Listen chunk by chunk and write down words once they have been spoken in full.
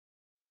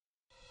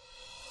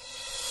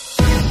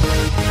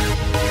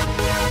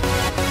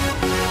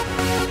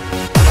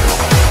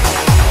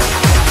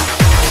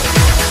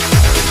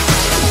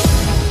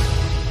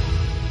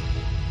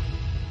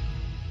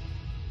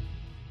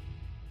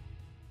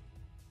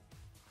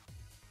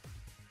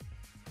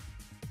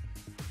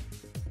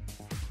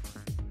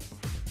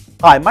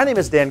Hi, my name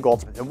is Dan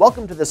Goldsmith, and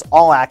welcome to this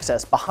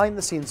all-access,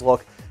 behind-the-scenes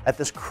look at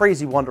this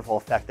crazy, wonderful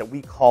effect that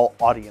we call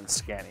audience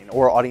scanning,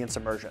 or audience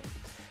immersion.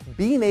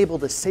 Being able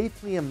to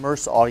safely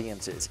immerse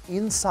audiences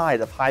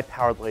inside of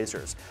high-powered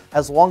lasers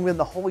has long been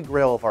the holy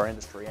grail of our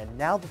industry, and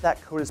now that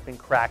that code has been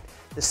cracked,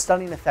 this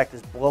stunning effect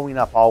is blowing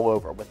up all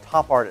over with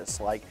top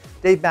artists like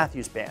Dave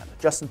Matthews Band,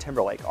 Justin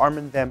Timberlake,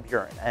 Armin van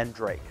Buuren, and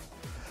Drake.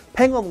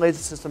 Penguin Laser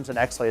Systems and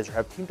X-Laser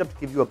have teamed up to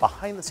give you a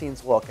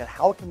behind-the-scenes look at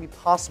how it can be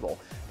possible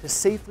to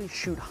safely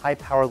shoot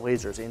high-powered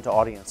lasers into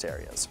audience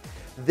areas.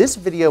 This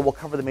video will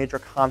cover the major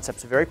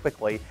concepts very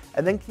quickly,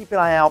 and then keep an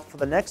eye out for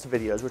the next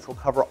videos which will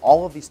cover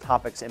all of these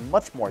topics in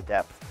much more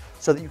depth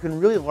so that you can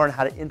really learn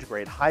how to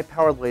integrate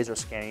high-powered laser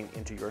scanning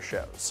into your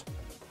shows.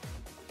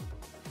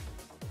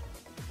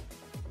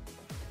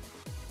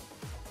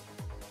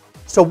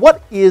 So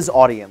what is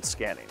audience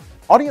scanning?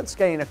 Audience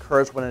scanning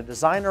occurs when a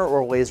designer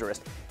or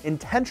laserist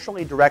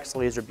intentionally directs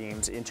laser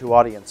beams into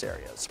audience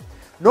areas.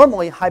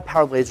 Normally,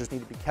 high-powered lasers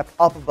need to be kept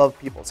up above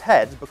people's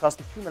heads because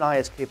the human eye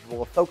is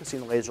capable of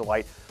focusing laser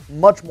light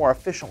much more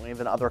efficiently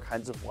than other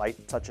kinds of light,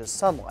 such as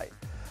sunlight.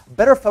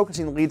 Better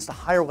focusing leads to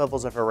higher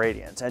levels of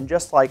irradiance, and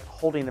just like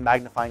holding a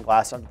magnifying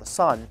glass under the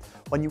sun,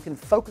 when you can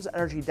focus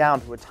energy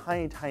down to a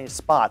tiny, tiny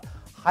spot,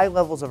 high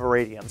levels of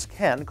irradiance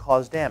can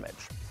cause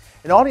damage.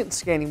 In audience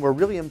scanning, we're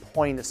really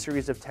employing a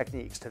series of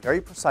techniques to very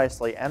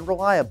precisely and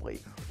reliably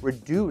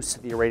reduce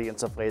the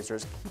irradiance of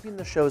lasers, keeping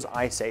the show's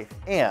eye safe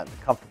and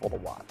comfortable to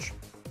watch.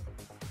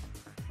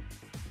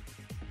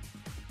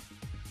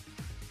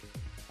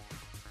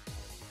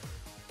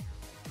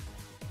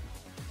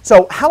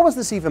 So how is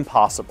this even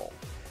possible?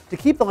 To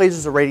keep the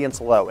laser's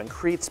irradiance low and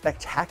create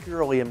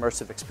spectacularly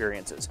immersive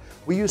experiences,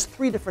 we use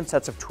three different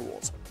sets of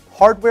tools: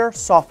 hardware,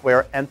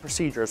 software, and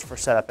procedures for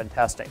setup and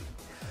testing.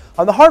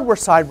 On the hardware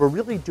side, we're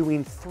really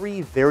doing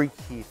three very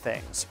key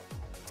things.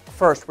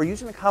 First, we're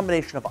using a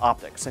combination of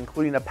optics,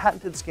 including a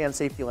patented scan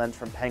safety lens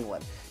from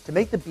Penguin, to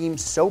make the beam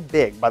so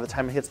big by the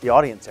time it hits the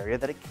audience area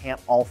that it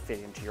can't all fit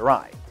into your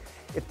eye.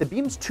 If the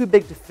beam's too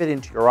big to fit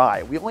into your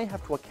eye, we only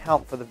have to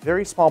account for the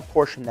very small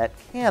portion that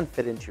can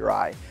fit into your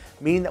eye,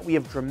 meaning that we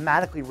have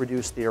dramatically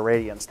reduced the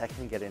irradiance that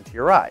can get into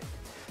your eye.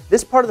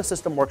 This part of the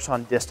system works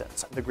on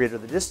distance. The greater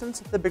the distance,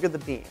 the bigger the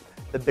beam.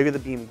 The bigger the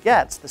beam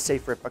gets, the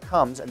safer it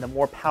becomes, and the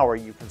more power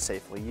you can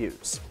safely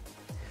use.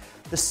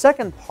 The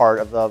second part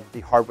of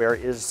the hardware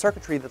is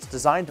circuitry that's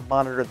designed to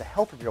monitor the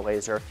health of your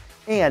laser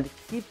and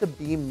keep the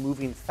beam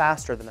moving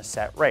faster than a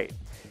set rate.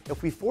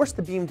 If we force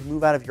the beam to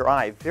move out of your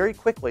eye very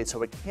quickly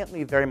so it can't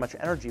leave very much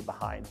energy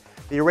behind,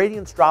 the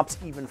irradiance drops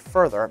even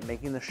further,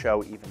 making the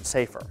show even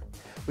safer.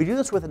 We do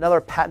this with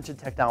another patented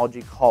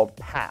technology called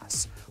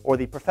PASS, or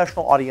the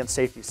Professional Audience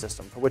Safety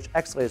System, for which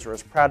X-Laser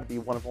is proud to be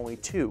one of only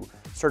 2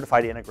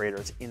 certified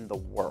integrators in the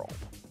world.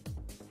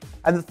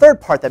 And the third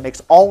part that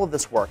makes all of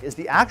this work is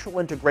the actual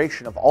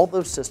integration of all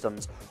those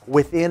systems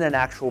within an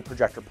actual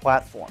projector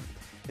platform.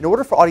 In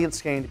order for audience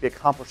scanning to be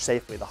accomplished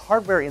safely, the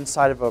hardware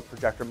inside of a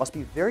projector must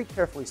be very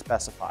carefully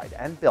specified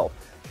and built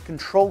to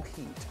control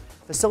heat,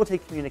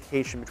 facilitate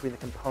communication between the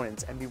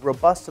components, and be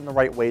robust in the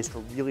right ways to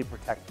really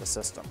protect the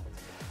system.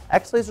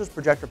 X-Laser's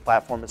projector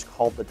platform is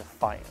called the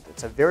Defiant.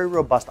 It's a very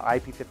robust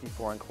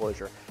IP54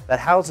 enclosure that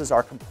houses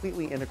our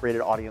completely integrated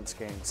audience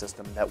scanning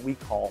system that we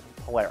call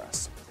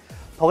Polaris.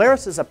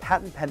 Polaris is a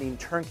patent-pending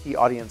turnkey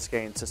audience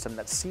scanning system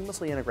that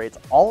seamlessly integrates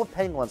all of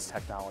Penguin's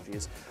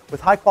technologies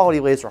with high-quality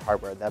laser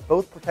hardware that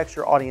both protects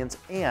your audience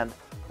and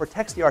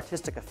protects the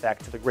artistic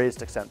effect to the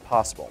greatest extent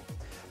possible.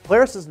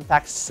 Polaris is in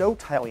fact so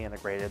tightly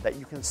integrated that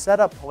you can set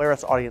up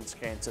Polaris audience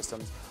scanning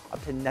systems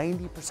up to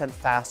 90%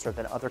 faster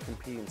than other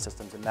competing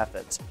systems and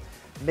methods.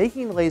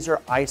 Making laser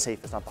eye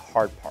safe is not the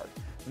hard part.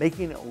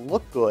 Making it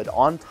look good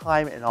on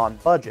time and on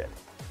budget,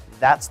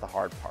 that's the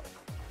hard part.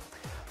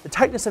 The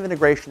tightness of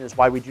integration is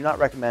why we do not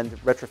recommend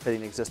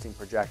retrofitting existing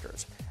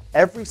projectors.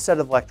 Every set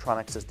of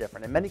electronics is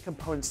different, and many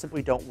components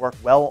simply don't work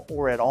well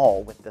or at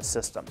all with this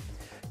system.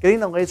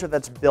 Getting a laser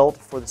that's built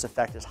for this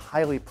effect is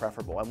highly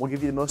preferable and will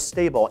give you the most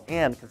stable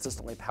and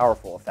consistently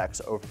powerful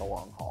effects over the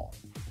long haul.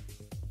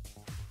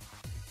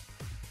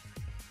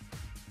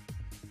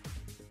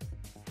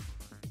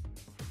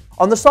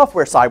 On the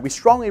software side, we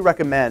strongly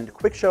recommend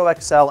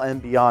QuickShow XL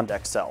and Beyond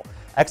XL,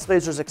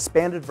 X-Laser's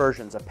expanded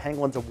versions of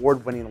Penguin's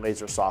award-winning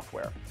laser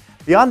software.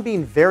 Beyond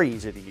being very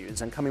easy to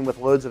use and coming with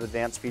loads of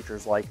advanced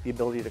features like the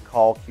ability to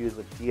call cues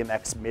with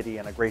DMX MIDI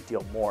and a great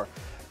deal more,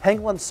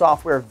 Penguin's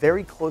software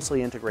very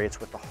closely integrates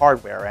with the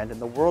hardware, and in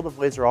the world of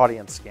laser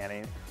audience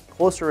scanning,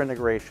 closer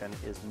integration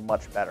is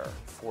much better,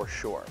 for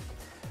sure.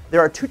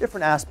 There are 2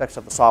 different aspects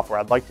of the software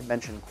I'd like to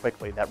mention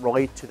quickly that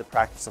relate to the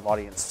practice of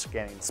audience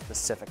scanning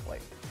specifically.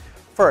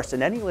 First,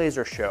 in any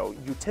laser show,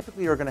 you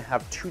typically are going to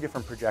have 2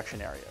 different projection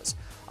areas.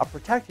 A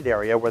protected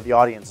area where the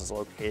audience is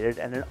located,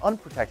 and an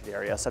unprotected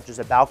area such as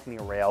a balcony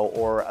rail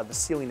or the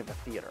ceiling of a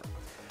theater.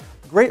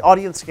 Great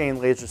audience scanning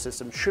laser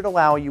systems should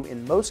allow you,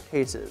 in most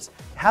cases,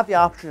 to have the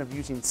option of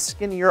using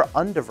skinnier,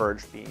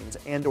 undiverged beams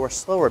and/or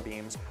slower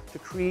beams to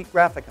create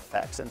graphic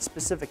effects and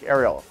specific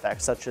aerial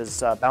effects such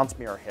as bounce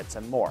mirror hits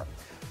and more.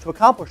 To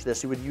accomplish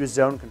this, you would use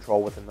zone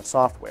control within the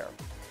software.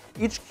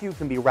 Each cue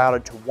can be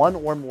routed to one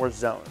or more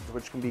zones,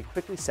 which can be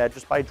quickly set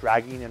just by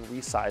dragging and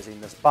resizing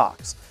this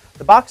box.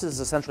 The box is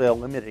essentially a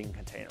limiting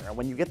container, and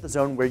when you get the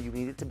zone where you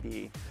need it to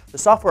be, the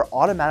software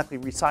automatically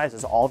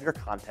resizes all of your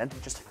content to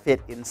just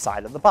fit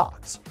inside of the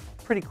box.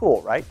 Pretty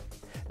cool, right?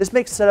 This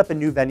makes setup in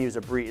new venues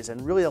a breeze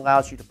and really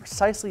allows you to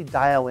precisely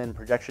dial in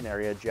projection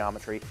area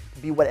geometry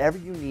to be whatever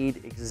you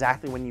need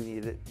exactly when you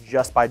need it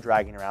just by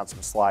dragging around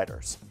some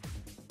sliders.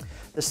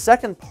 The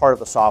second part of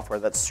the software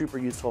that's super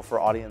useful for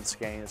audience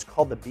scanning is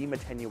called the Beam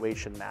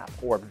Attenuation Map,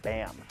 or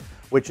BAM,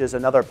 which is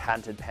another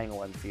patented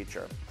Pangolin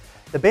feature.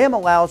 The BAM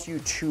allows you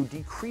to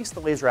decrease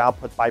the laser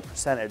output by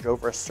percentage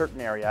over a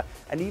certain area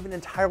and even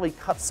entirely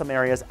cut some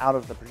areas out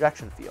of the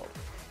projection field.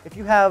 If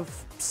you have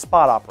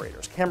spot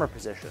operators, camera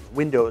positions,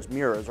 windows,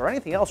 mirrors, or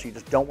anything else you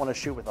just don't want to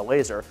shoot with a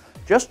laser,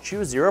 just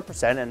choose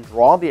 0% and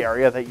draw the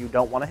area that you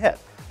don't want to hit.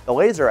 The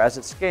laser, as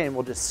it's scanning,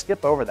 will just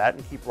skip over that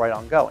and keep right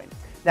on going.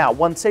 Now,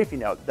 one safety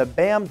note, the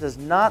BAM does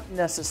not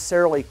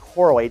necessarily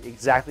correlate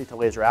exactly to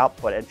laser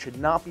output and should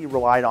not be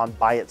relied on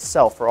by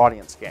itself for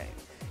audience scanning.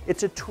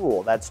 It's a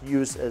tool that's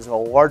used as a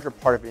larger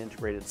part of an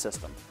integrated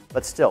system,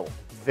 but still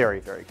very,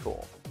 very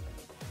cool.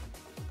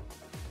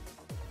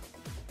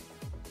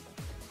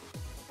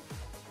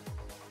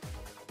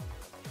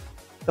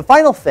 The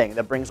final thing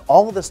that brings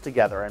all of this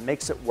together and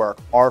makes it work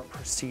are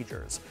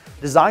procedures,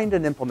 designed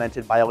and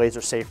implemented by a laser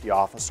safety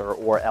officer,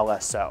 or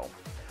LSO.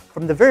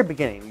 From the very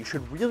beginning, you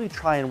should really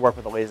try and work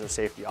with a laser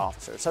safety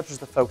officer, such as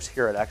the folks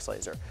here at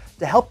X-Laser,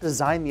 to help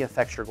design the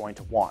effects you're going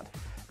to want.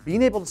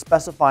 Being able to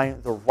specify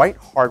the right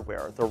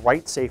hardware, the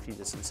right safety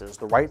distances,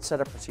 the right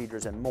set of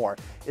procedures, and more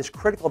is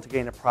critical to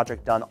getting a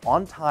project done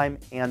on time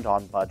and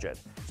on budget,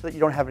 so that you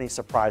don't have any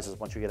surprises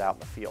once you get out in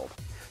the field.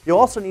 You'll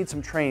also need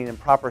some training and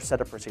proper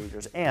set of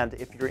procedures, and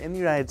if you're in the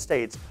United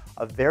States,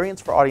 a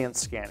variance for audience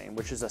scanning,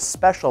 which is a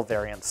special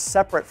variance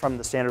separate from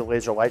the standard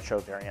laser light show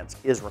variance,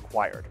 is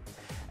required.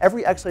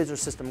 Every X-Laser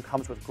system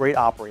comes with great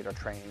operator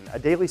training, a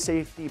daily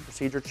safety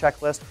procedure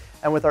checklist,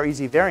 and with our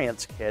Easy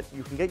Variance Kit,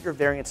 you can get your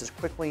variances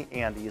quickly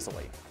and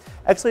easily.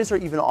 X-Laser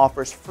even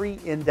offers free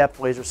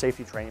in-depth laser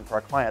safety training for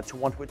our clients who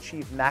want to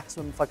achieve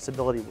maximum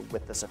flexibility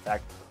with this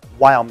effect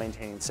while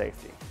maintaining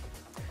safety.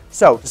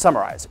 So, to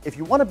summarize, if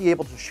you want to be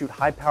able to shoot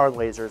high-powered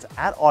lasers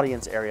at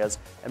audience areas,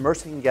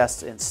 immersing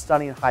guests in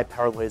stunning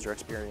high-powered laser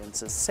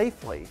experiences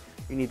safely,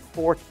 you need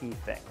 4 key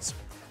things.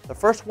 The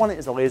first one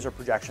is a laser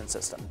projection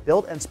system,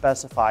 built and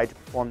specified to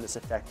perform this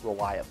effect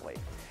reliably.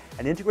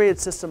 An integrated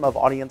system of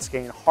audience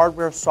scanning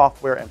hardware,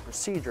 software, and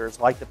procedures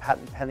like the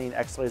patent-pending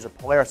X-Laser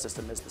Polaris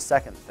system is the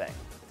second thing.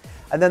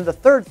 And then the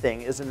third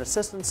thing is an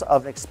assistance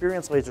of an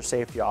experienced laser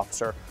safety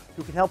officer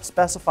who can help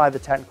specify the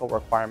technical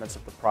requirements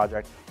of the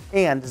project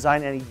and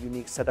design any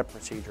unique set of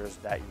procedures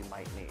that you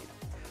might need.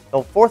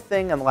 The fourth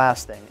thing and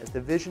last thing is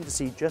the vision to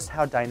see just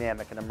how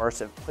dynamic and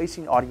immersive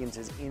placing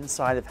audiences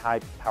inside of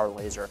high-power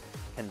laser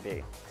can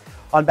be.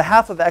 On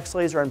behalf of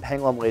X-Laser and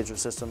Pangolin Laser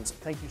Systems,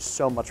 thank you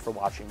so much for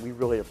watching. We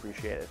really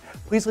appreciate it.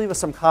 Please leave us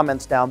some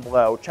comments down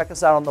below, check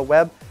us out on the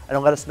web,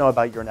 and let us know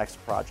about your next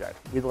project.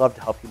 We'd love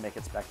to help you make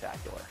it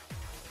spectacular.